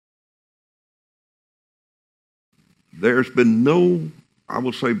There's been no, I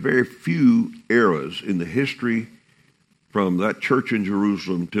will say very few eras in the history from that church in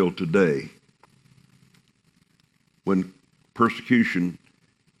Jerusalem till today when persecution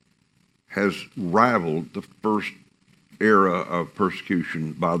has rivaled the first era of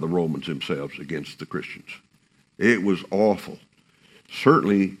persecution by the Romans themselves against the Christians. It was awful.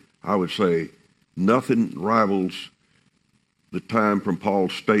 Certainly, I would say, nothing rivals the time from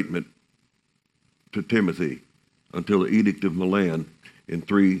Paul's statement to Timothy until the Edict of Milan in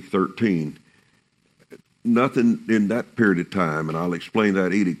 3:13. Nothing in that period of time, and I'll explain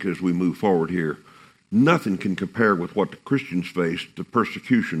that edict as we move forward here, nothing can compare with what the Christians faced, the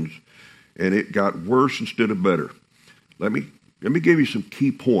persecutions, and it got worse instead of better. Let me give you some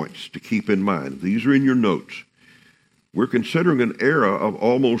key points to keep in mind. These are in your notes. We're considering an era of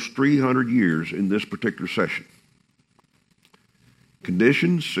almost 300 years in this particular session.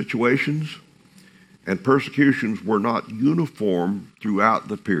 Conditions, situations, and persecutions were not uniform throughout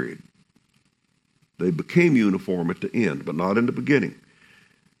the period. They became uniform at the end, but not in the beginning.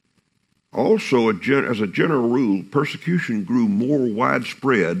 Also, as a general rule, persecution grew more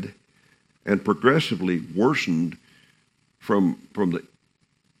widespread and progressively worsened from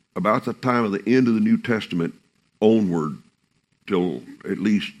about the time of the end of the New Testament onward till at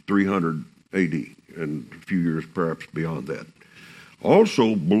least 300 AD and a few years perhaps beyond that.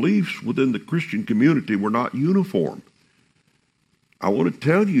 Also, beliefs within the Christian community were not uniform. I want to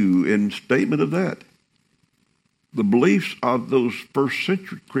tell you in statement of that, the beliefs of those first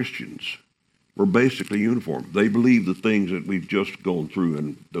century Christians were basically uniform. They believed the things that we've just gone through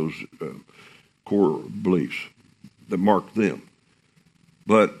and those core beliefs that marked them.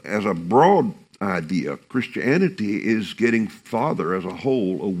 But as a broad idea, Christianity is getting farther as a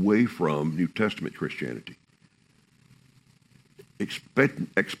whole away from New Testament Christianity.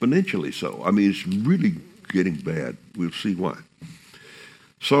 Exponentially so. I mean, it's really getting bad. We'll see why.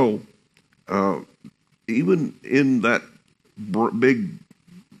 So, even in that big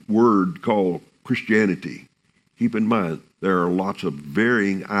word called Christianity, keep in mind there are lots of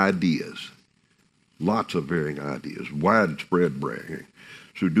varying ideas, widespread varying.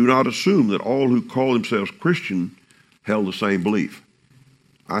 So do not assume that all who call themselves Christian held the same belief.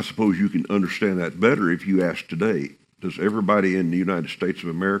 I suppose you can understand that better if you ask today, does everybody in the United States of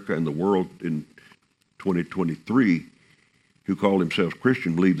America and the world in 2023 who call themselves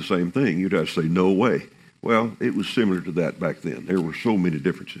Christian believe the same thing? You'd have to say, no way. Well, it was similar to that back then. There were so many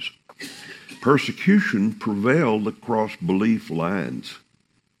differences. Persecution prevailed across belief lines.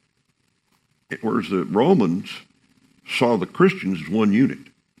 Whereas the Romans saw the Christians as one unit.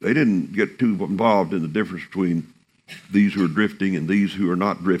 They didn't get too involved in the difference between these who are drifting and these who are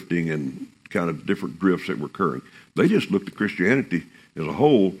not drifting and kind of different drifts that were occurring. They just looked at Christianity as a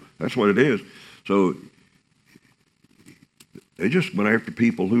whole. That's what it is. So they just went after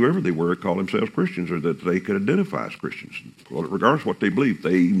people, whoever they were, call themselves Christians or that they could identify as Christians. Well, regardless of what they believed,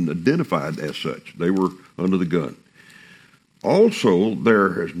 they even identified as such. They were under the gun. Also,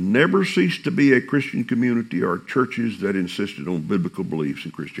 there has never ceased to be a Christian community or churches that insisted on biblical beliefs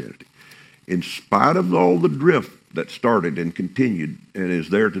in Christianity. In spite of all the drift that started and continued and is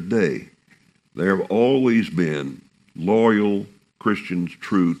there today, there have always been loyal Christians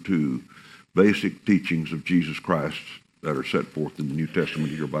true to basic teachings of Jesus Christ that are set forth in the New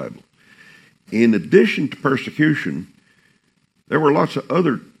Testament of your Bible. In addition to persecution, there were lots of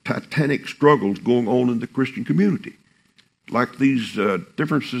other titanic struggles going on in the Christian community, like these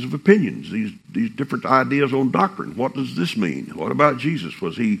differences of opinions, these different ideas on doctrine. What does this mean? What about Jesus?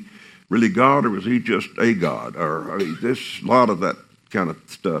 Was he really God or was he just a God? Or there's a lot of that kind of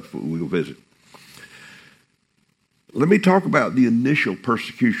stuff we'll visit. Let me talk about the initial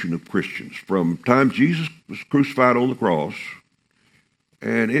persecution of Christians from the time Jesus was crucified on the cross,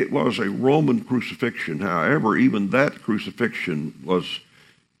 and it was a Roman crucifixion. However, even that crucifixion was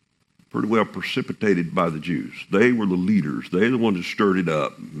pretty well precipitated by the Jews. They were the leaders. They're the ones that stirred it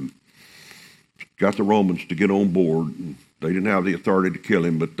up and got the Romans to get on board. And they didn't have the authority to kill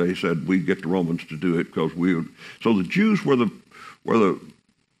him, but they said, we get the Romans to do it because we would. So the Jews were the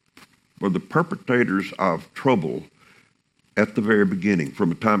perpetrators of trouble at the very beginning, from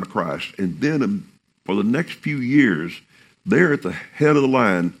the time of Christ. And then for the next few years, they're at the head of the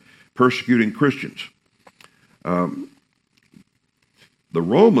line persecuting Christians. The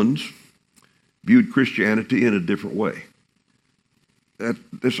Romans viewed Christianity in a different way. At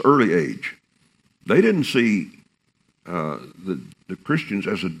this early age, they didn't see the Christians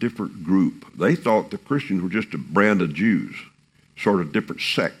as a different group. They thought the Christians were just a brand of Jews, sort of different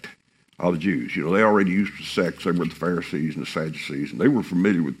sect of the Jews. You know, they already used the sects. They were the Pharisees and the Sadducees, and they were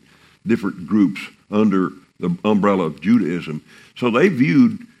familiar with different groups under the umbrella of Judaism. So they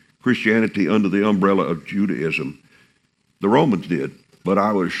viewed Christianity under the umbrella of Judaism. The Romans did, but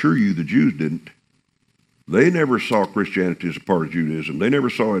I would assure you the Jews didn't. They never saw Christianity as a part of Judaism. They never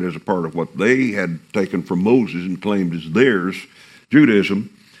saw it as a part of what they had taken from Moses and claimed as theirs, Judaism.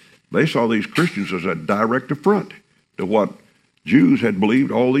 They saw these Christians as a direct affront to what Jews had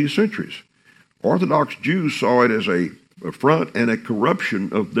believed all these centuries. Orthodox Jews saw it as a affront and a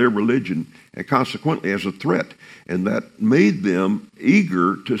corruption of their religion, and consequently as a threat. And that made them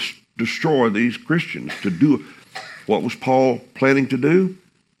eager to destroy these Christians, to do what was Paul planning to do?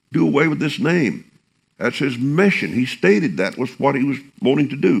 Do away with this name. That's his mission. He stated that was what he was wanting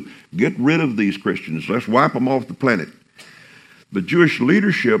to do. Get rid of these Christians. Let's wipe them off the planet. The Jewish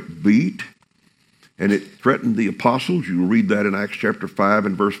leadership beat, and it threatened the apostles. You read that in Acts chapter 5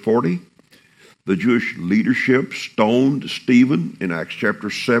 and verse 40. The Jewish leadership stoned Stephen in Acts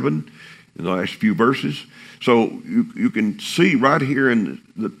chapter 7 in the last few verses. So you can see right here in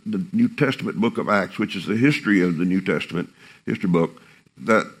the New Testament book of Acts, which is the history of the New Testament, history book,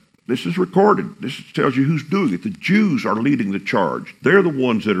 that this is recorded. This tells you who's doing it. The Jews are leading the charge. They're the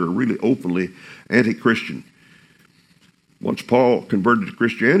ones that are really openly anti-Christian. Once Paul converted to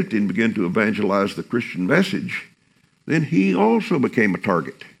Christianity and began to evangelize the Christian message, then he also became a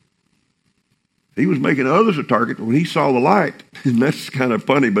target. He was making others a target when he saw the light. And that's kind of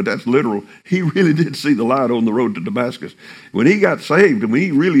funny, but that's literal. He really did see the light on the road to Damascus. When he got saved and when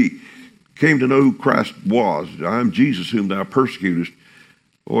he really came to know who Christ was, I'm Jesus whom thou persecutest,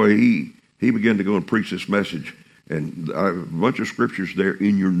 boy, he began to go and preach this message. And a bunch of scriptures there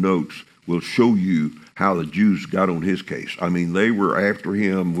in your notes will show you how the Jews got on his case. I mean, they were after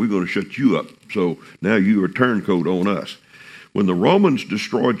him. We're going to shut you up. So now you are turncoat on us. When the Romans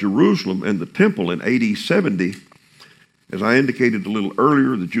destroyed Jerusalem and the temple in AD 70, as I indicated a little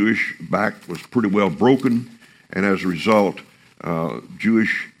earlier, the Jewish back was pretty well broken, and as a result,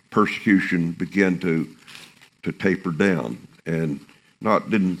 Jewish persecution began to taper down, and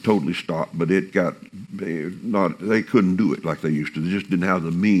didn't totally stop, but they couldn't do it like they used to. They just didn't have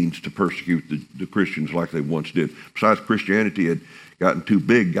the means to persecute the Christians like they once did. Besides, Christianity had gotten too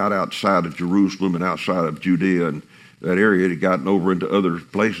big, got outside of Jerusalem and outside of Judea and that area. It had gotten over into other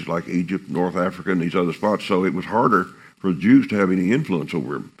places like Egypt, North Africa, and these other spots, so it was harder for the Jews to have any influence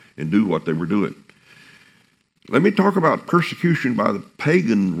over them and do what they were doing. Let me talk about persecution by the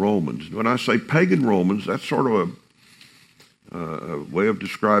pagan Romans. When I say pagan Romans, that's sort of a way of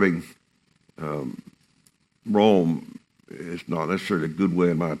describing Rome. It's not necessarily a good way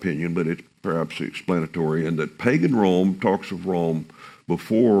in my opinion, but it's perhaps explanatory in that pagan Rome talks of Rome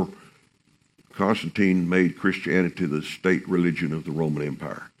before Constantine made Christianity the state religion of the Roman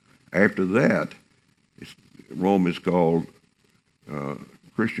Empire. After that, Rome is called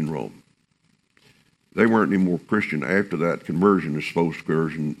Christian Rome. They weren't any more Christian after that conversion, as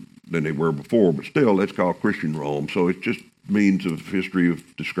post-conversion, than they were before, but still, it's called Christian Rome. So it's just means of history of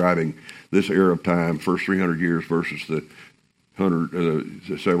describing this era of time, first 300 years versus the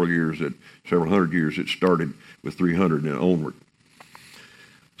several hundred years it started with 300 and onward.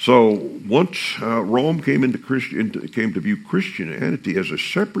 So once Rome came to view Christianity as a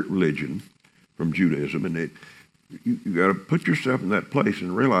separate religion from Judaism, and you got to put yourself in that place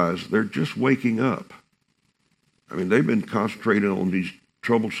and realize they're just waking up. I mean, they've been concentrating on these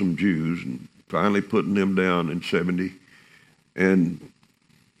troublesome Jews and finally putting them down in 70 and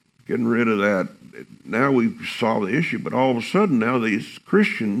getting rid of that. Now we've solved the issue, but all of a sudden now these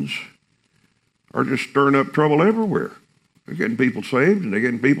Christians are just stirring up trouble everywhere. They're getting people saved, and they're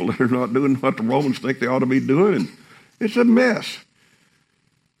getting people that are not doing what the Romans think they ought to be doing. And it's a mess.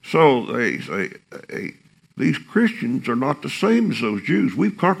 So they say, hey, these Christians are not the same as those Jews.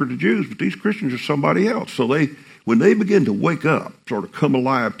 We've conquered the Jews, but these Christians are somebody else. So when they begin to wake up, sort of come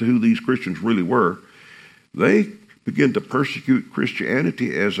alive to who these Christians really were, they begin to persecute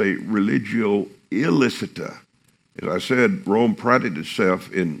Christianity as a religio illicita. As I said, Rome prided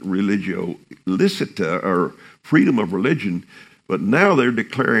itself in religio licita, or freedom of religion, but now they're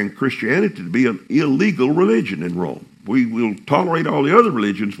declaring Christianity to be an illegal religion in Rome. We will tolerate all the other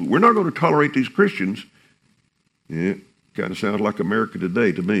religions, but we're not going to tolerate these Christians. Yeah, kind of sounds like America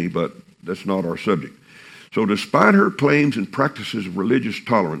today to me, but that's not our subject. So despite her claims and practices of religious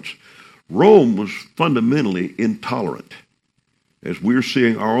tolerance, Rome was fundamentally intolerant, as we're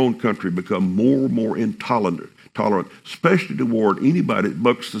seeing our own country become more and more intolerant, especially toward anybody that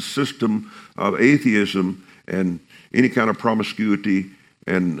bucks the system of atheism and any kind of promiscuity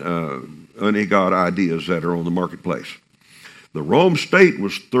and un-God ideas that are on the marketplace. The Rome state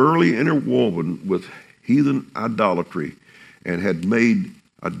was thoroughly interwoven with heathen idolatry and had made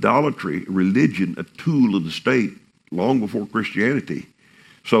idolatry, religion, a tool of the state long before Christianity.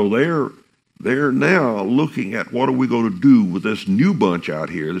 So they're now looking at what are we going to do with this new bunch out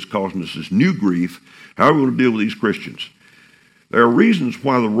here that's causing us this new grief. How are we going to deal with these Christians? There are reasons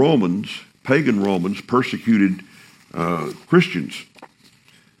why the Romans, pagan Romans, persecuted Christians.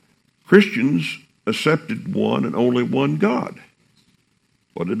 Christians accepted one and only one God.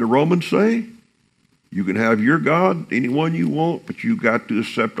 What did the Romans say? You can have your God, anyone you want, but you've got to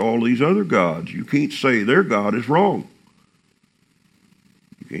accept all these other gods. You can't say their God is wrong.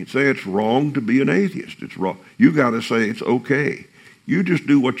 You can't say it's wrong to be an atheist. It's wrong. You got to say it's okay. You just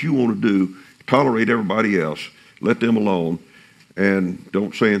do what you want to do, tolerate everybody else, let them alone, and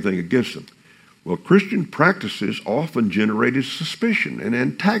don't say anything against them. Well, Christian practices often generated suspicion and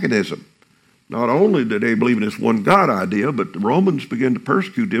antagonism. Not only did they believe in this one God idea, but the Romans began to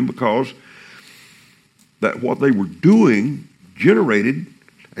persecute them because that what they were doing generated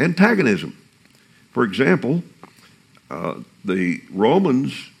antagonism. For example, the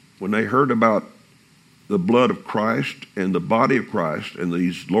Romans, when they heard about the blood of Christ and the body of Christ and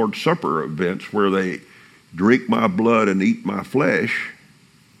these Lord's Supper events where they drink my blood and eat my flesh,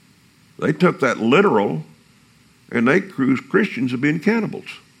 they took that literal and they accused Christians of being cannibals.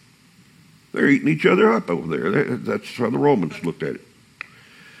 They're eating each other up over there. That's how the Romans looked at it.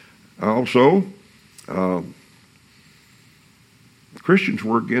 Also, Christians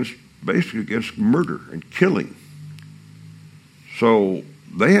were basically against murder and killing. So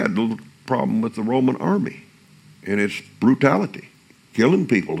they had a little problem with the Roman army and its brutality, killing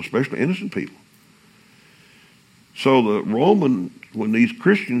people, especially innocent people. So the Roman, when these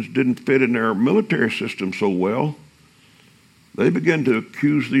Christians didn't fit in their military system so well, they began to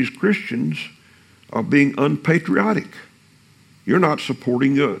accuse these Christians of being unpatriotic. You're not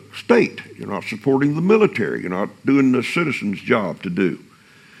supporting the state. You're not supporting the military. You're not doing the citizen's job to do.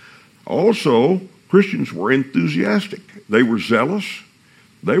 Also, Christians were enthusiastic. They were zealous.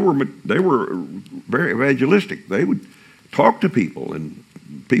 They were very evangelistic. They would talk to people, and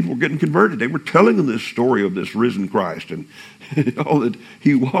people were getting converted. They were telling them this story of this risen Christ and all that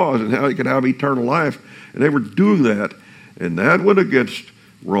he was and how he could have eternal life. And they were doing that, and that went against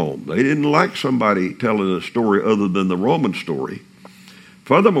Rome. They didn't like somebody telling a story other than the Roman story.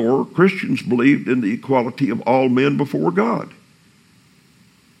 Furthermore, Christians believed in the equality of all men before God.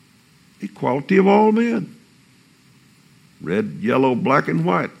 Equality of all men. Red, yellow, black, and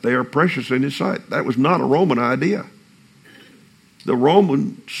white. They are precious in his sight. That was not a Roman idea. The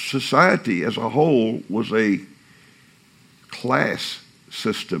Roman society as a whole was a class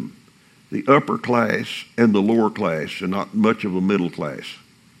system. The upper class and the lower class, and not much of a middle class.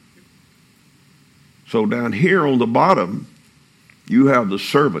 So down here on the bottom, you have the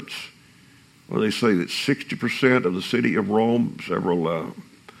servants. Well, they say that 60% of the city of Rome,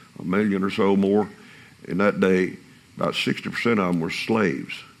 a million or so more, in that day, about 60% of them were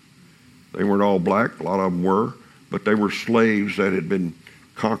slaves. They weren't all black, a lot of them were, but they were slaves that had been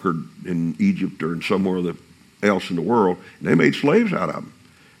conquered in Egypt or in somewhere else in the world, and they made slaves out of them.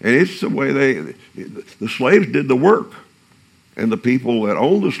 And it's the way the slaves did the work, and the people that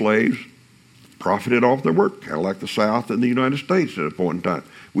owned the slaves profited off their work, kind of like the South and the United States at a point in time.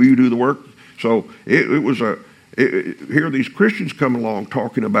 Will you do the work? So here these Christians come along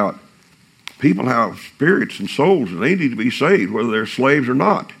talking about people have spirits and souls, and they need to be saved, whether they're slaves or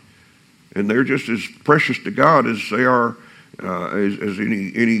not. And they're just as precious to God as they are as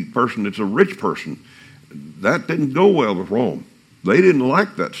any person that's a rich person. That didn't go well with Rome. They didn't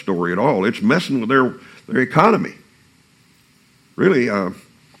like that story at all. It's messing with their economy. Really,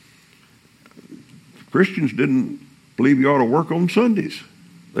 Christians didn't believe you ought to work on Sundays.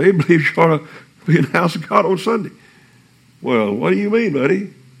 They believe you ought to be in the house of God on Sunday. Well, what do you mean,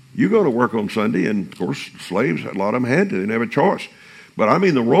 buddy? You go to work on Sunday, and of course, slaves, a lot of them had to. They didn't have a choice. But I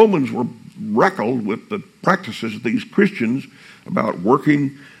mean, the Romans were wreckled with the practices of these Christians about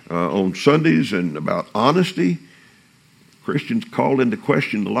working on Sundays and about honesty. Christians called into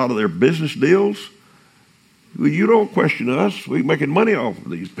question a lot of their business deals. Well, you don't question us. We're making money off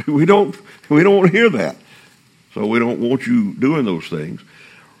of these. We don't want to hear that. So we don't want you doing those things.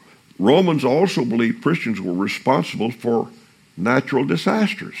 Romans also believed Christians were responsible for natural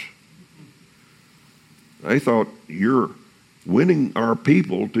disasters. They thought, you're winning our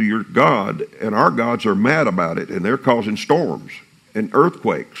people to your God, and our gods are mad about it, and they're causing storms and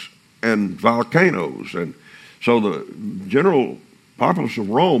earthquakes and volcanoes. And so the general populace of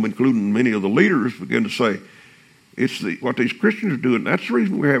Rome, including many of the leaders, began to say, what these Christians are doing, that's the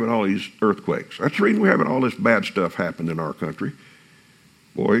reason we're having all these earthquakes. That's the reason we're having all this bad stuff happen in our country.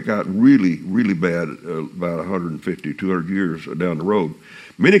 Boy, it got really, really bad about 150, 200 years down the road.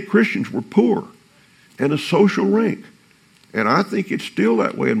 Many Christians were poor and a social rank. And I think it's still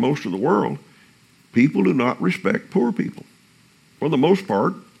that way in most of the world. People do not respect poor people. For the most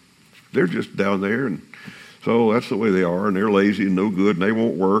part, they're just down there, and so that's the way they are, and they're lazy and no good, and they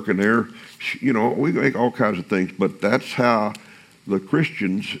won't work, and we make all kinds of things, but that's how the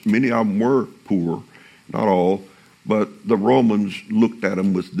Christians, many of them were poor, not all, but the Romans looked at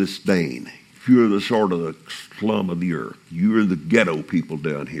them with disdain. You're the sort of the slum of the earth. You're the ghetto people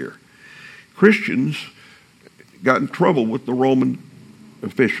down here. Christians got in trouble with the Roman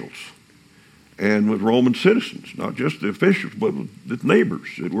officials and with Roman citizens, not just the officials, but the neighbors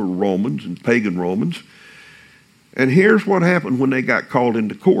that were Romans and pagan Romans. And here's what happened when they got called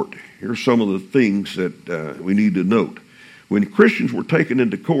into court. Here's some of the things that we need to note. When Christians were taken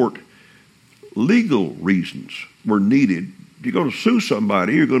into court, legal reasons were needed. You're going to sue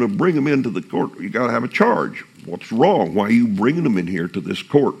somebody, you're going to bring them into the court, you got to have a charge. What's wrong? Why are you bringing them in here to this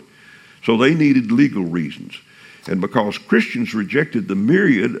court? So they needed legal reasons. And because Christians rejected the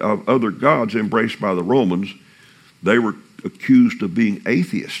myriad of other gods embraced by the Romans, they were accused of being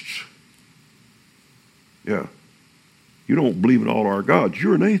atheists. Yeah. You don't believe in all our gods,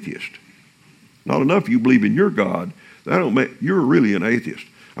 you're an atheist. Not enough you believe in your God, you're really an atheist.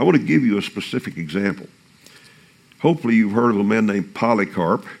 I want to give you a specific example. Hopefully you've heard of a man named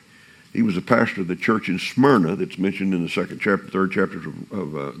Polycarp. He was a pastor of the church in Smyrna that's mentioned in the second chapter, third chapters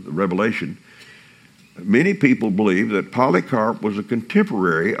of the Revelation. Many people believe that Polycarp was a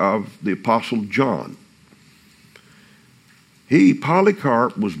contemporary of the Apostle John.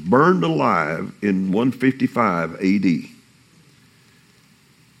 Polycarp was burned alive in 155 A.D.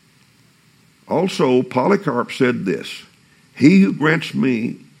 Also, Polycarp said this, "He who grants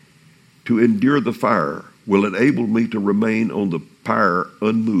me to endure the fire will enable me to remain on the pyre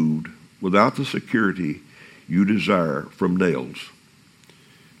unmoved without the security you desire from nails."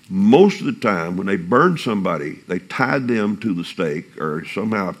 Most of the time, when they burned somebody, they tied them to the stake or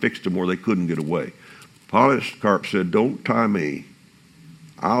somehow fixed them where they couldn't get away. Polycarp said, "Don't tie me.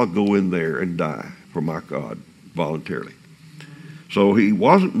 I'll go in there and die for my God voluntarily." So he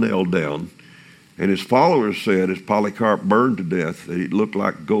wasn't nailed down, and his followers said, as Polycarp burned to death, that it looked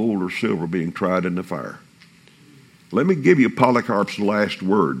like gold or silver being tried in the fire. Let me give you Polycarp's last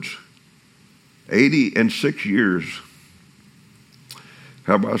words. 86 years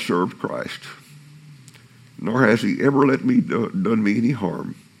have I served Christ, nor has he ever done me any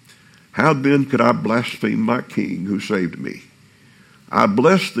harm. How then could I blaspheme my King who saved me? I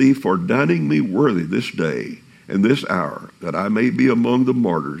bless thee for deigning me worthy this day and this hour, that I may be among the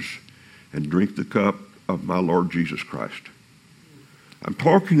martyrs and drink the cup of my Lord Jesus Christ. I'm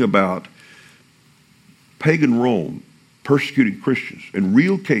talking about pagan Rome persecuting Christians in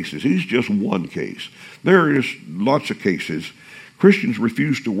real cases. He's just one case. There is lots of cases. Christians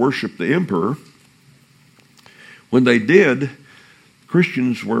refused to worship the emperor. When they did,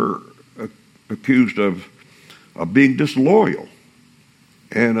 Christians were accused of being disloyal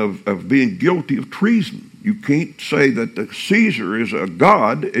and of being guilty of treason. You can't say that the Caesar is a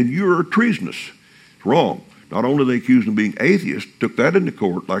god and you're treasonous. It's wrong. Not only they accused them of being atheists, took that into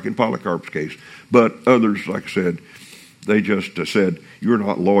court, like in Polycarp's case, but others, like I said, they just said, you're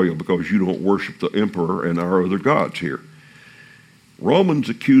not loyal because you don't worship the emperor and our other gods here. Romans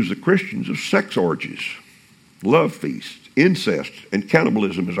accused the Christians of sex orgies, love feasts, incest, and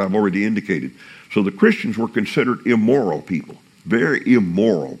cannibalism, as I've already indicated. So the Christians were considered immoral people, very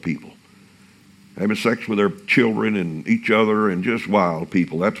immoral people, having sex with their children and each other and just wild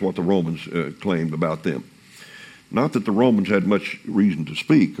people. That's what the Romans claimed about them. Not that the Romans had much reason to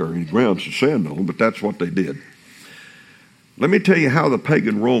speak or any grounds to stand on, but that's what they did. Let me tell you how the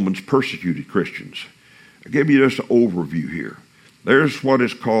pagan Romans persecuted Christians. I'll give you just an overview here. There's what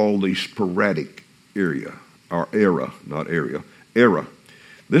is called the sporadic era.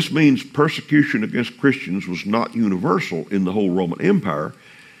 This means persecution against Christians was not universal in the whole Roman Empire,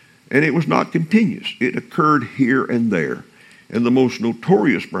 and it was not continuous. It occurred here and there. And the most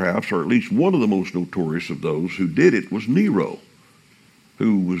notorious, perhaps, or at least one of the most notorious of those who did it was Nero,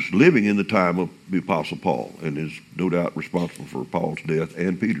 who was living in the time of the Apostle Paul and is no doubt responsible for Paul's death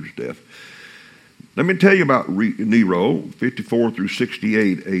and Peter's death. Let me tell you about Nero, 54 through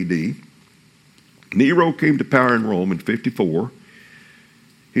 68 A.D. Nero came to power in Rome in 54.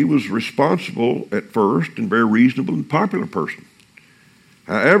 He was responsible at first and very reasonable and popular person.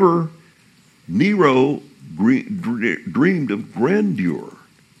 However, Nero dreamed of grandeur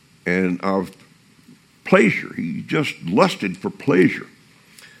and of pleasure. He just lusted for pleasure.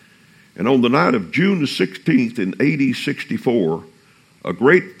 And on the night of June the 16th in AD 64, a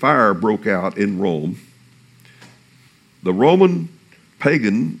great fire broke out in Rome. The Roman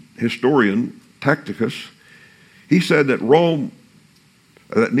pagan historian Tacitus, he said that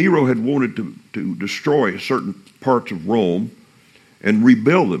Nero had wanted to destroy certain parts of Rome and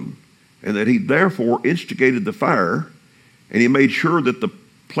rebuild them, and that he therefore instigated the fire, and he made sure that the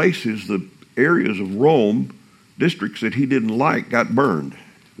places, the areas of Rome, districts that he didn't like, got burned.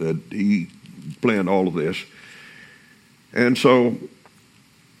 That he planned all of this. And so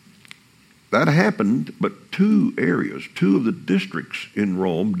that happened, but two of the districts in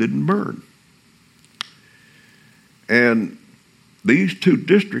Rome didn't burn. And these two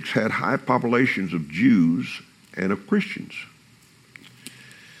districts had high populations of Jews and of Christians.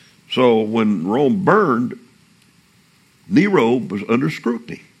 So when Rome burned, Nero was under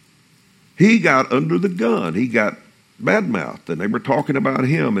scrutiny. He got under the gun. He got badmouthed, and they were talking about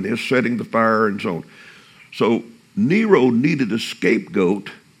him and his setting the fire and so on. So Nero needed a scapegoat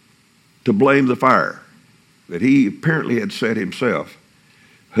to blame the fire that he apparently had set himself.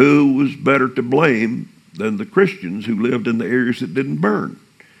 Who was better to blame than the Christians who lived in the areas that didn't burn,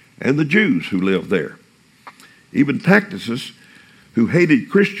 and the Jews who lived there? Even Tacitus, who hated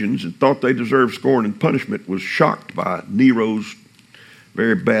Christians and thought they deserved scorn and punishment, was shocked by Nero's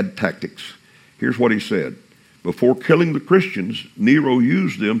very bad tactics. Here's what he said. Before killing the Christians, Nero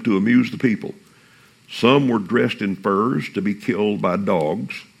used them to amuse the people. Some were dressed in furs to be killed by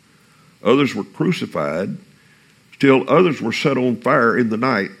dogs. Others were crucified. Still others were set on fire in the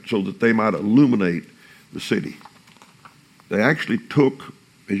night so that they might illuminate the city. They actually took,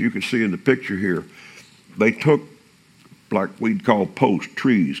 as you can see in the picture here, they took, like we'd call posts,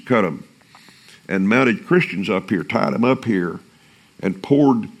 trees, cut them, and mounted Christians up here, tied them up here, and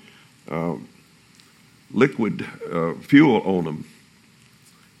poured liquid fuel on them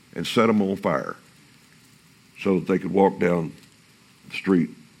and set them on fire so that they could walk down the street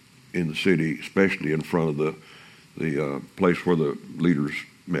in the city, especially in front of the place where the leaders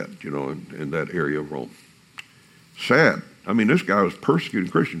met, in that area of Rome. Sad. I mean, this guy was persecuting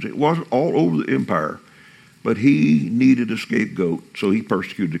Christians. It wasn't all over the empire, but he needed a scapegoat, so he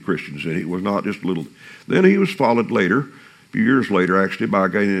persecuted the Christians, and it was not just a little. Then he was followed later, a few years later actually, by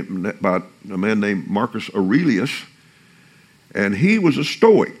a man named Marcus Aurelius, and he was a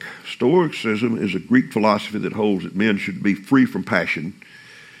Stoic. Stoicism is a Greek philosophy that holds that men should be free from passion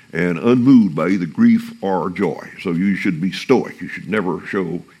and unmoved by either grief or joy. So you should be stoic. You should never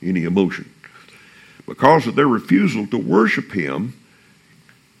show any emotion. Because of their refusal to worship him,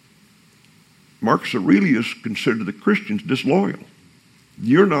 Marcus Aurelius considered the Christians disloyal.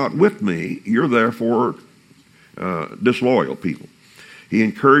 You're not with me. You're therefore disloyal people. He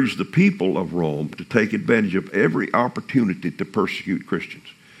encouraged the people of Rome to take advantage of every opportunity to persecute Christians.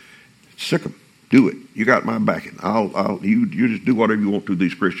 Sick them. Do it. You got my backing. You just do whatever you want to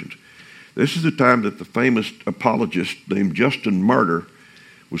these Christians. This is the time that the famous apologist named Justin Martyr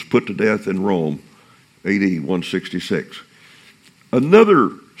was put to death in Rome, AD 166.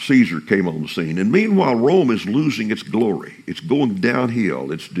 Another Caesar came on the scene, and meanwhile Rome is losing its glory. It's going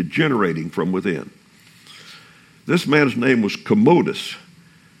downhill. It's degenerating from within. This man's name was Commodus.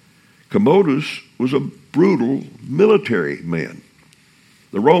 Commodus was a brutal military man.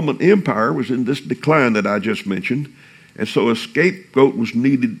 The Roman Empire was in this decline that I just mentioned, and so a scapegoat was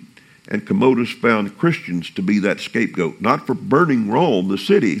needed, and Commodus found Christians to be that scapegoat, not for burning Rome, the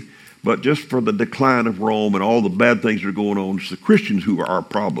city, but just for the decline of Rome and all the bad things that are going on. It's the Christians who are our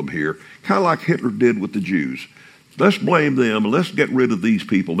problem here, kind of like Hitler did with the Jews. Let's blame them, and let's get rid of these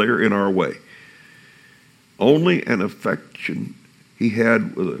people. They're in our way. Only an affection he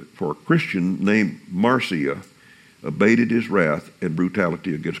had for a Christian named Marcia abated his wrath and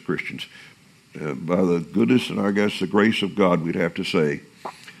brutality against Christians. By the goodness and I guess the grace of God, we'd have to say,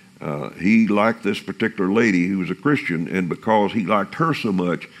 he liked this particular lady who was a Christian, and because he liked her so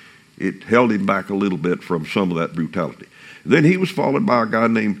much, it held him back a little bit from some of that brutality. Then he was followed by a guy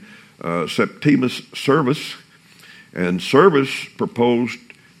named Septimus Servus, and Servus proposed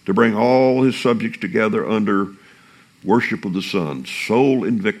to bring all his subjects together under worship of the sun, Sol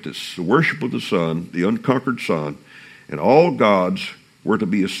Invictus, the worship of the sun, the unconquered sun, and all gods were to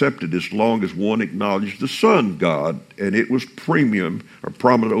be accepted as long as one acknowledged the sun god, and it was premium or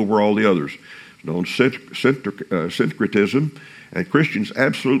prominent over all the others. Known syncretism, and Christians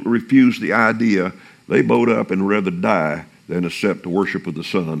absolutely refused the idea. They bowed up and rather die than accept the worship of the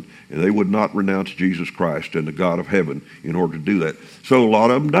sun, and they would not renounce Jesus Christ and the God of heaven in order to do that. So a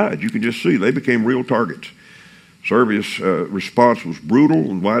lot of them died. You can just see they became real targets. Servius' response was brutal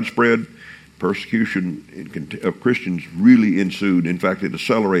and widespread. Persecution of Christians really ensued. In fact, it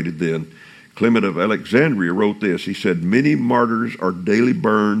accelerated then. Clement of Alexandria wrote this. He said, "Many martyrs are daily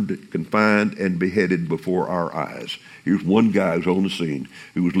burned, confined, and beheaded before our eyes." Here's one guy who's on the scene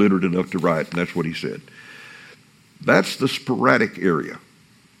who was literate enough to write, and that's what he said. That's the sporadic area.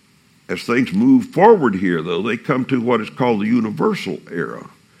 As things move forward here, though, they come to what is called the universal era.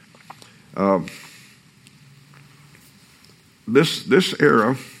 This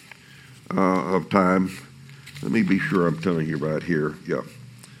era of time, let me be sure I'm telling you right here. Yeah.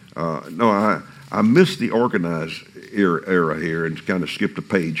 I missed the organized era here and kind of skipped a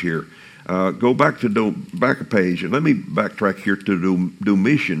page here. Go back a page, and let me backtrack here to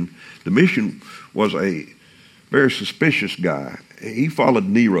Domitian. Domitian was a very suspicious guy. He followed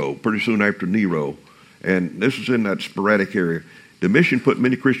Nero pretty soon after Nero, and this is in that sporadic area. Domitian put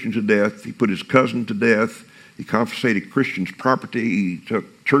many Christians to death. He put his cousin to death. He confiscated Christians' property. He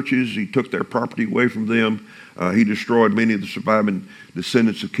took churches. He took their property away from them. He destroyed many of the surviving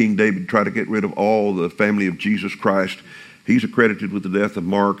descendants of King David, tried to get rid of all the family of Jesus Christ. He's accredited with the death of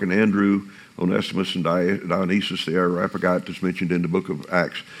Mark and Andrew, Onesimus and Dionysius the Areopagite that's mentioned in the book of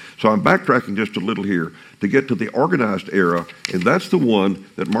Acts. So I'm backtracking just a little here to get to the organized era, and that's the one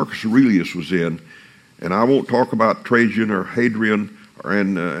that Marcus Aurelius was in. And I won't talk about Trajan or Hadrian or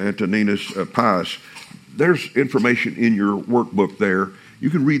Antoninus Pius. There's information in your workbook there. You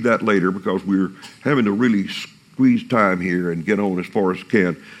can read that later because we're having to really squeeze time here and get on as far as we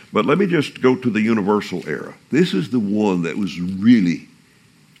can. But let me just go to the universal era. This is the one that was really,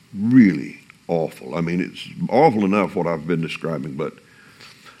 really awful. I mean, it's awful enough what I've been describing, but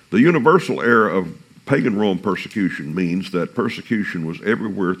the universal era of pagan Rome persecution means that persecution was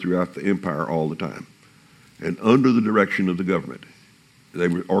everywhere throughout the empire all the time and under the direction of the government. They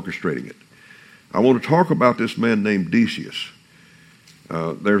were orchestrating it. I want to talk about this man named Decius.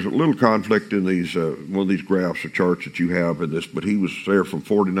 There's a little conflict in these one of these graphs or charts that you have in this, but he was there from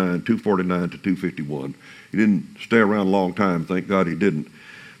 249 to 251. He didn't stay around a long time. Thank God he didn't.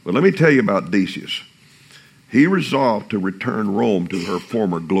 But let me tell you about Decius. He resolved to return Rome to her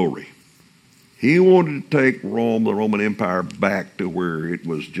former glory. He wanted to take Rome, the Roman Empire, back to where it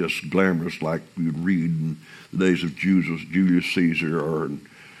was just glamorous like you'd read in the days of Julius Caesar or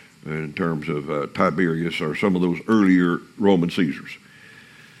in terms of Tiberius or some of those earlier Roman Caesars.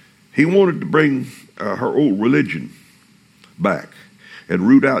 He wanted to bring her old religion back and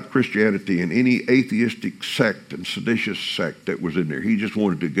root out Christianity and any atheistic sect and seditious sect that was in there. He just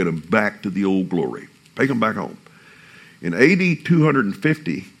wanted to get them back to the old glory, take them back home. In AD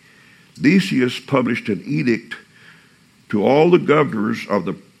 250, Decius published an edict to all the governors of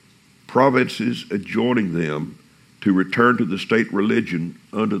the provinces adjoining them to return to the state religion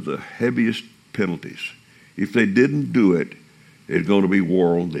under the heaviest penalties. If they didn't do it, it's going to be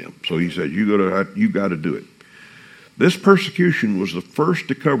war on them. So he said, you got to do it. This persecution was the first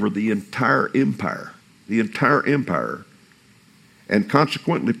to cover the entire empire, and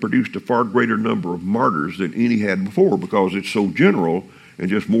consequently produced a far greater number of martyrs than any had before because it's so general and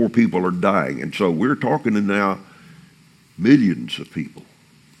just more people are dying. And so we're talking now millions of people.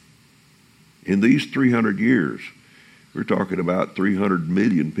 In these 300 years, we're talking about 300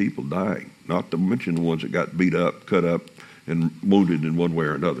 million people dying, not to mention the ones that got beat up, cut up, and wounded in one way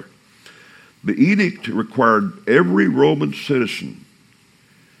or another. The edict required every Roman citizen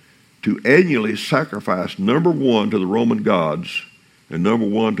to annually sacrifice, number one, to the Roman gods, and number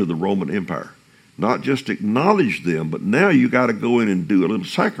one, to the Roman Empire. Not just acknowledge them, but now you got to go in and do a little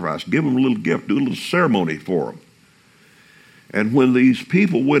sacrifice, give them a little gift, do a little ceremony for them. And when these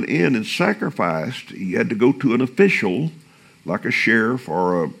people went in and sacrificed, you had to go to an official, like a sheriff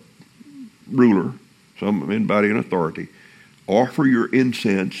or a ruler, anybody in authority, offer your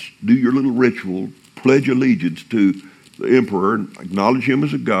incense, do your little ritual, pledge allegiance to the emperor, and acknowledge him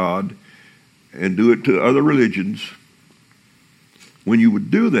as a god, and do it to other religions. When you would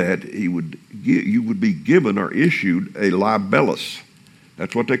do that, you would be given or issued a libellus.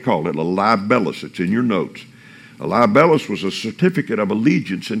 That's what they called it, a libellus. It's in your notes. A libellus was a certificate of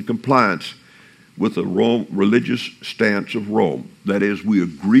allegiance and compliance with the religious stance of Rome. That is, we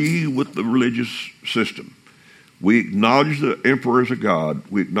agree with the religious system. We acknowledge the emperor as a god.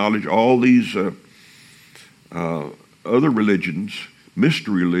 We acknowledge all these other religions,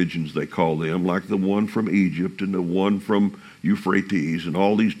 mystery religions they call them, like the one from Egypt and the one from Euphrates and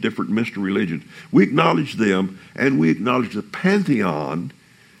all these different mystery religions. We acknowledge them, and we acknowledge the pantheon,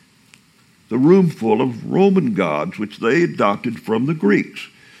 the room full of Roman gods, which they adopted from the Greeks.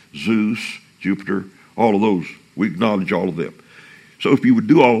 Zeus, Jupiter, all of those. We acknowledge all of them. So if you would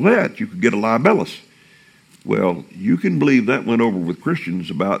do all that, you could get a libellus. Well, you can believe that went over with Christians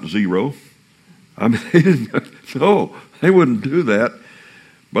about zero. I mean, they wouldn't do that.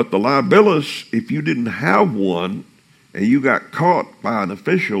 But the libellus, if you didn't have one and you got caught by an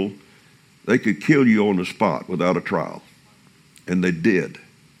official, they could kill you on the spot without a trial. And they did.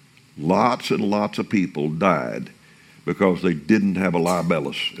 Lots and lots of people died because they didn't have a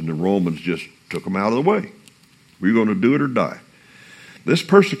libellus, and the Romans just took them out of the way. We're going to do it or die. This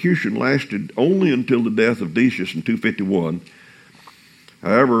persecution lasted only until the death of Decius in 251.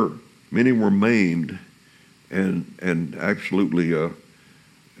 However, many were maimed and absolutely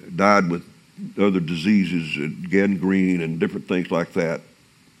died with other diseases, gangrene and different things like that,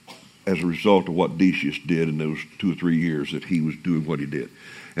 as a result of what Decius did in those 2 or 3 years that he was doing what he did.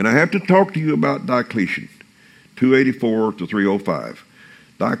 And I have to talk to you about Diocletian, 284 to 305.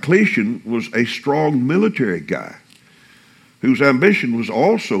 Diocletian was a strong military guy whose ambition was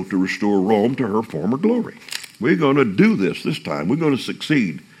also to restore Rome to her former glory. We're going to do this time. We're going to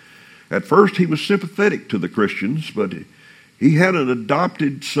succeed. At first, he was sympathetic to the Christians, but he had an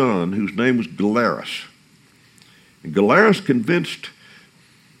adopted son whose name was Galerius. And Galerius convinced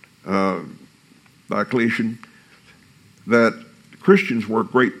Diocletian that Christians were a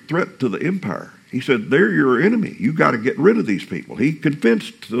great threat to the empire. He said, they're your enemy. You got to get rid of these people. He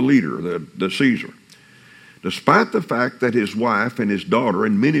convinced the leader, the Caesar. Despite the fact that his wife and his daughter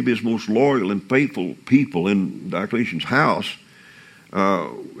and many of his most loyal and faithful people in Diocletian's house,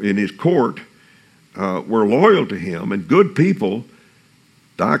 in his court, were loyal to him and good people,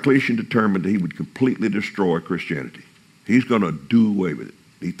 Diocletian determined that he would completely destroy Christianity. He's going to do away with it.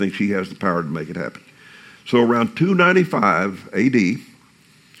 He thinks he has the power to make it happen. So around 295 A.D.,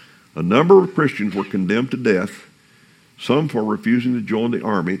 a number of Christians were condemned to death, some for refusing to join the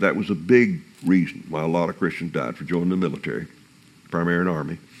army. That was a big reason why a lot of Christians died, for joining the military, primarily an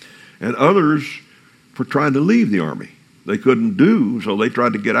army, and others for trying to leave the army. They couldn't so they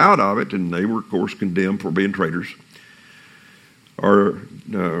tried to get out of it, and they were, of course, condemned for being traitors or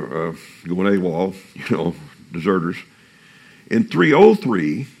going AWOL, deserters. In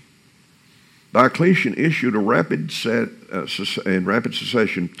 303, Diocletian issued in rapid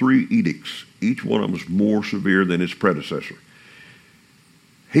succession 3 edicts. Each one of them was more severe than his predecessor.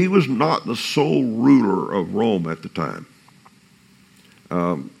 He was not the sole ruler of Rome at the time.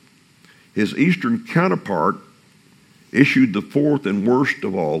 His eastern counterpart issued the 4th and worst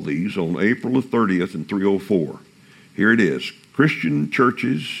of all these on April the 30th in 304. Here it is. Christian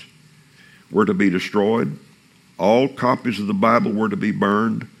churches were to be destroyed. All copies of the Bible were to be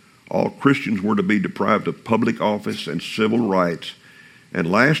burned. All Christians were to be deprived of public office and civil rights.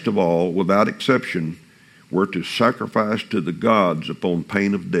 And last of all, without exception, were to sacrifice to the gods upon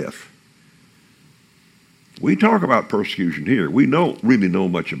pain of death. We talk about persecution here. We don't really know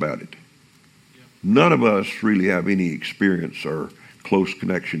much about it. None of us really have any experience or close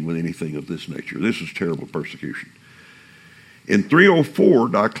connection with anything of this nature. This is terrible persecution. In 304,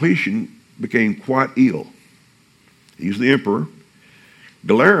 Diocletian became quite ill. He's the emperor.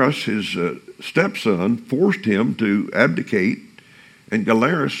 Galerius, his stepson, forced him to abdicate, and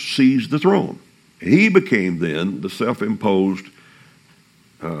Galerius seized the throne. He became then the self-imposed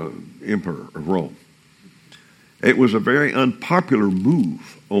emperor of Rome. It was a very unpopular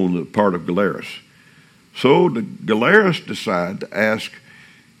move on the part of Galerius. So Galerius decided to ask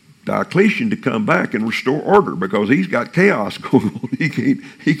Diocletian to come back and restore order because he's got chaos going on.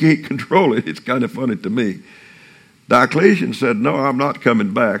 He can't control it. It's kind of funny to me. Diocletian said, no, I'm not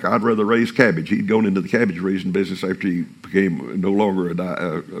coming back. I'd rather raise cabbage. He'd gone into the cabbage raising business after he became no longer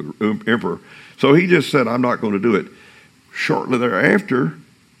an emperor. So he just said, I'm not going to do it. Shortly thereafter,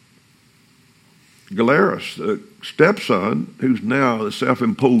 Galerius, the stepson, who's now the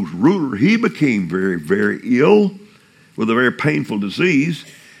self-imposed ruler, he became very, very ill with a very painful disease.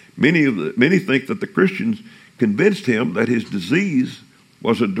 Many think that the Christians convinced him that his disease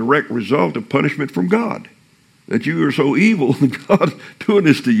was a direct result of punishment from God. That you are so evil, God doing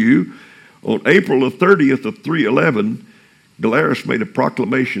this to you. On April the 30th of 311, Galerius made a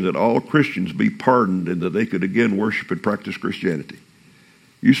proclamation that all Christians be pardoned and that they could again worship and practice Christianity.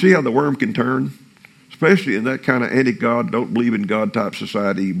 You see how the worm can turn? Especially in that kind of anti-God, don't believe in God type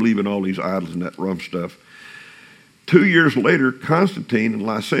society. You believe in all these idols and that rum stuff. 2 years later, Constantine and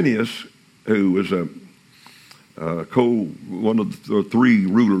Licinius, who was one of the 3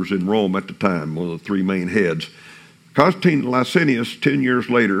 rulers in Rome at the time, one of the 3 main heads. Constantine and Licinius, 10 years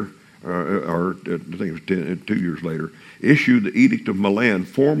later, or I think it was 2 years later, issued the Edict of Milan,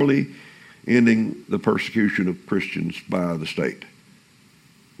 formally ending the persecution of Christians by the state.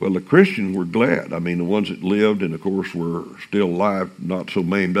 Well, the Christians were glad. I mean, the ones that lived and, of course, were still alive, not so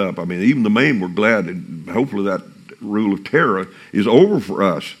maimed up. I mean, even the maimed were glad, and hopefully that rule of terror is over for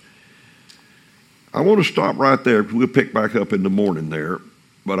us. I want to stop right there because we'll pick back up in the morning there.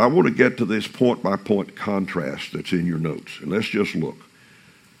 But I want to get to this point-by-point contrast that's in your notes. And let's just look.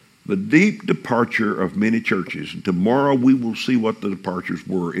 The deep departure of many churches. And tomorrow we will see what the departures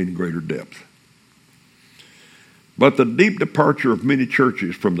were in greater depth. But the deep departure of many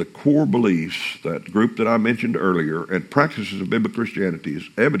churches from the core beliefs, that group that I mentioned earlier, and practices of biblical Christianity is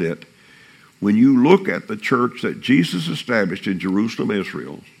evident when you look at the church that Jesus established in Jerusalem,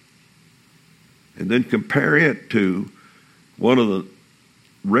 Israel, and then compare it to one of the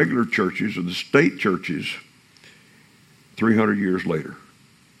regular churches or the state churches 300 years later.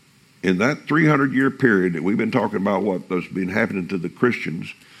 In that 300-year period that we've been talking about what has been happening to the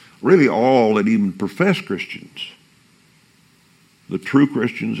Christians, really all that even profess Christians, the true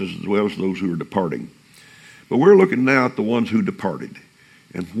Christians as well as those who are departing. But we're looking now at the ones who departed.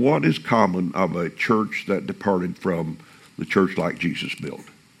 And what is common of a church that departed from the church like Jesus built?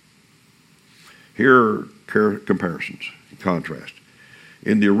 Here are comparisons and contrast.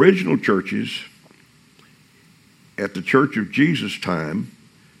 In the original churches, at the church of Jesus' time,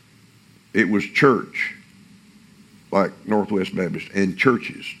 it was church, like Northwest Baptist, and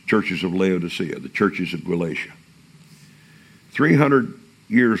churches of Laodicea, the churches of Galatia. 300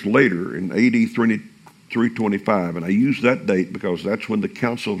 years later, in AD 325, and I use that date because that's when the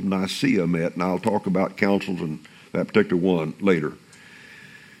Council of Nicaea met, and I'll talk about councils and that particular one later.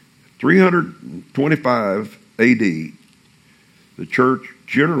 325 AD, the church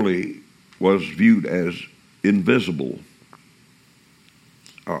generally was viewed as invisible,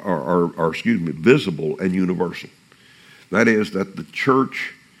 visible and universal. That is, that the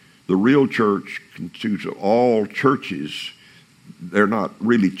church, the real church, constitutes of all churches. They're not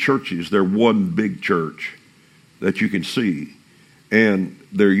really churches. They're one big church that you can see, and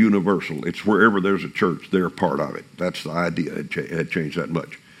they're universal. It's wherever there's a church, they're a part of it. That's the idea. It had changed that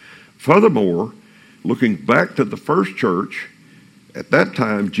much. Furthermore, looking back to the first church, at that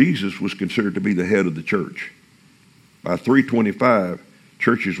time, Jesus was considered to be the head of the church. By 325,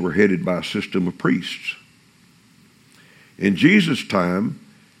 churches were headed by a system of priests. In Jesus' time,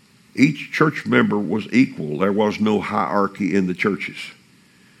 each church member was equal. There was no hierarchy in the churches.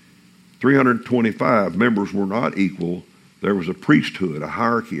 325 members were not equal. There was a priesthood, a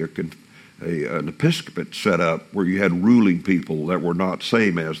hierarchy, an episcopate set up where you had ruling people that were not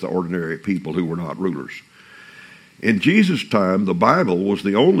same as the ordinary people who were not rulers. In Jesus' time, the Bible was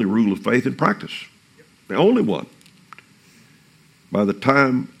the only rule of faith and practice. The only one. By the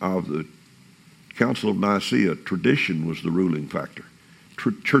time of the Council of Nicaea, tradition was the ruling factor.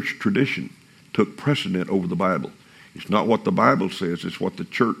 Church tradition took precedent over the Bible. It's not what the Bible says, it's what the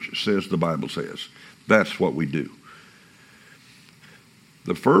church says the Bible says. That's what we do.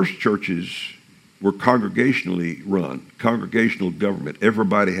 The first churches were congregationally run, congregational government.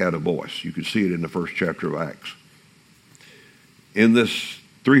 Everybody had a voice. You can see it in the first chapter of Acts. In this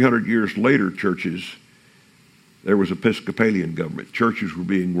 300 years later churches, there was Episcopalian government. Churches were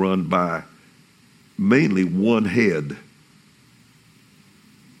being run by mainly one head,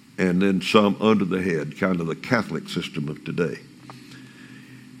 and then some under the head, kind of the Catholic system of today.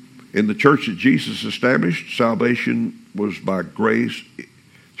 In the church that Jesus established, salvation was by grace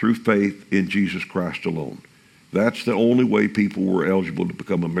through faith in Jesus Christ alone. That's the only way people were eligible to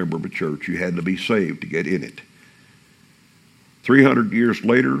become a member of a church. You had to be saved to get in it. 300 years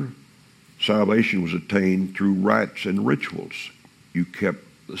later, salvation was attained through rites and rituals. You kept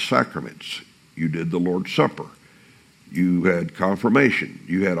the sacraments. You did the Lord's Supper. You had confirmation.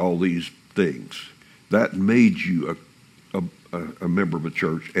 You had all these things. That made you a member of a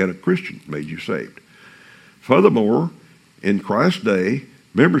church, and a Christian, made you saved. Furthermore, in Christ's day,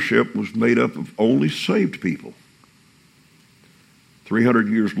 membership was made up of only saved people. 300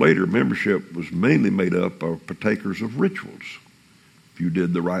 years later, membership was mainly made up of partakers of rituals. If you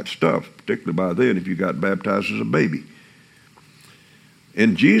did the right stuff, particularly by then, if you got baptized as a baby.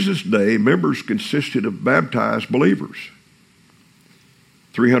 In Jesus' day, members consisted of baptized believers.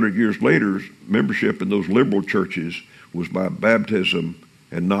 300 years later, membership in those liberal churches was by baptism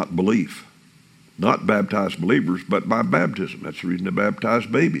and not belief. Not baptized believers, but by baptism. That's the reason they baptize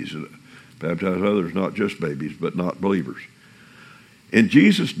babies. Baptize others, not just babies, but not believers. In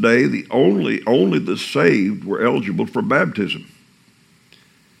Jesus' day, only the saved were eligible for baptism.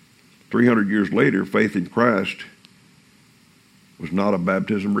 300 years later, faith in Christ was not a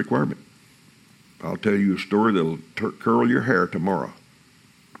baptism requirement. I'll tell you a story that'll curl your hair tomorrow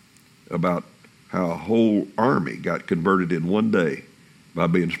about how a whole army got converted in one day by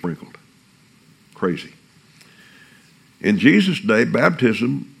being sprinkled. Crazy. In Jesus' day,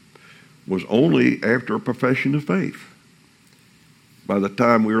 baptism was only after a profession of faith. By the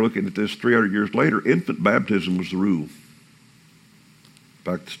time we were looking at this 300 years later, infant baptism was the rule.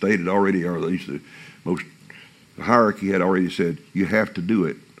 In fact, the state had already, or at least the hierarchy had already said, you have to do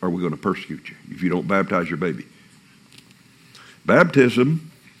it or we're going to persecute you if you don't baptize your baby.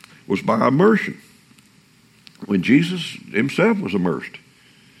 Baptism was by immersion. When Jesus himself was immersed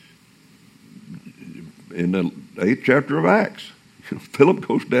in the 8th chapter of Acts, Philip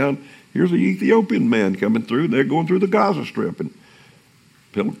goes down, here's the Ethiopian man coming through, they're going through the Gaza Strip, and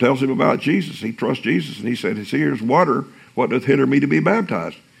Philip tells him about Jesus. He trusts Jesus, and he said, here's water, what doth hinder me to be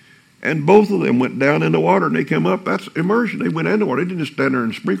baptized? And both of them went down in the water, and they came up. That's immersion. They went in the water. They didn't just stand there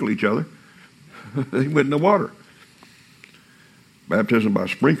and sprinkle each other. They went in the water. Baptism by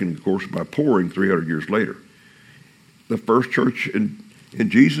sprinkling, of course, by pouring 300 years later. The first church in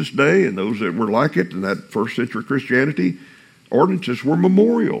Jesus' day, and those that were like it in that first century Christianity, ordinances were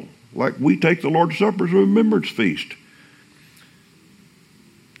memorial. Like we take the Lord's Supper as a remembrance feast.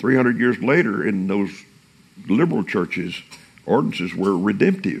 300 years later, in those liberal churches, ordinances were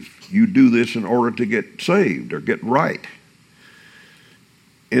redemptive. You do this in order to get saved or get right.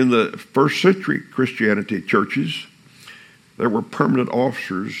 In the first century Christianity churches, there were permanent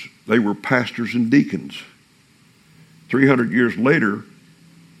officers. They were pastors and deacons. 300 years later,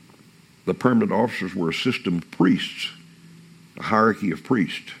 the permanent officers were a system of priests, a hierarchy of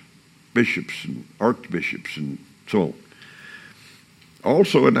priests, bishops and archbishops and so on.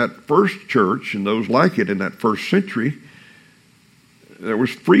 Also in that first church, and those like it in that first century, there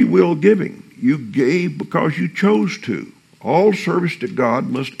was free will giving. You gave because you chose to. All service to God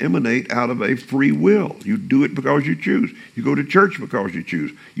must emanate out of a free will. You do it because you choose. You go to church because you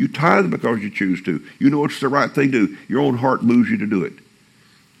choose. You tithe because you choose to. You know it's the right thing to do. Your own heart moves you to do it.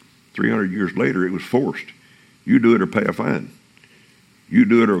 300 years later, it was forced. You do it or pay a fine. You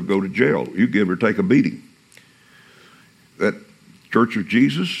do it or go to jail. You give or take a beating. That Church of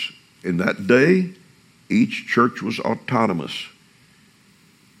Jesus, in that day, each church was autonomous.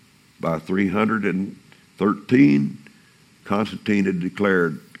 By 313, Constantine had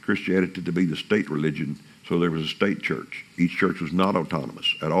declared Christianity to be the state religion, so there was a state church. Each church was not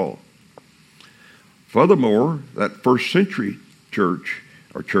autonomous at all. Furthermore, that first century church,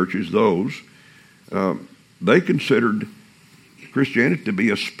 or churches, they considered Christianity to be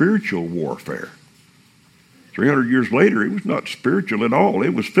a spiritual warfare. 300 years later, it was not spiritual at all.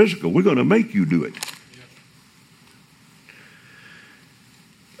 It was physical. We're going to make you do it.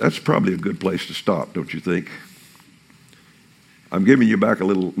 That's probably a good place to stop, don't you think? I'm giving you back a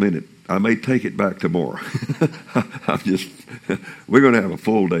little minute. I may take it back tomorrow. We're going to have a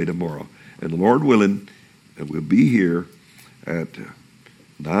full day tomorrow. And the Lord willing, we'll be here at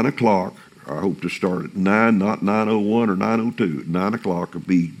 9 o'clock. I hope to start at 9, not 9:01 or 9:02. 9 o'clock will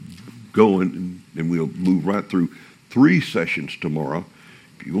be going, and we'll move right through 3 sessions tomorrow.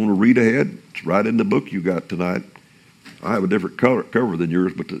 If you want to read ahead, it's right in the book you got tonight. I have a different cover than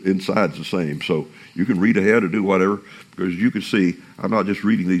yours, but the inside's the same. So you can read ahead or do whatever, because you can see I'm not just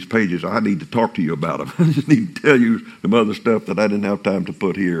reading these pages. I need to talk to you about them. I just need to tell you some other stuff that I didn't have time to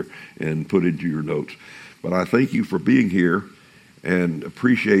put here and put into your notes. But I thank you for being here and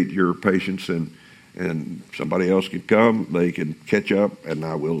appreciate your patience, and somebody else can come, they can catch up, and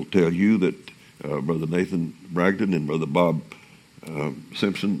I will tell you that Brother Nathan Bragdon and Brother Bob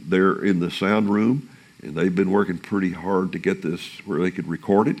Simpson, they're in the sound room, and they've been working pretty hard to get this where they could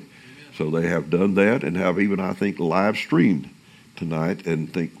record it. So they have done that and have even, I think, live streamed tonight,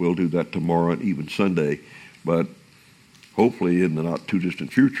 and think we'll do that tomorrow and even Sunday. But hopefully in the not too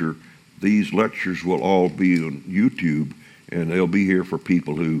distant future, these lectures will all be on YouTube, and they'll be here for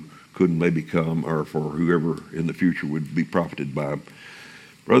people who couldn't maybe come, or for whoever in the future would be profited by them.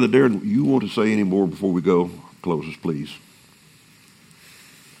 Brother Darren, you want to say any more before we go? Close us, please.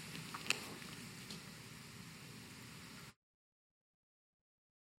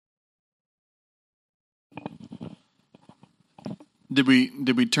 Did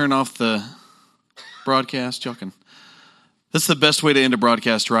we turn off the broadcast? Y'all can. That's the best way to end a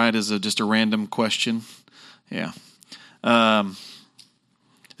broadcast, right? Is just a random question. Yeah.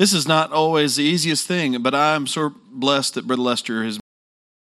 This is not always the easiest thing, but I'm so blessed that Brother Lester has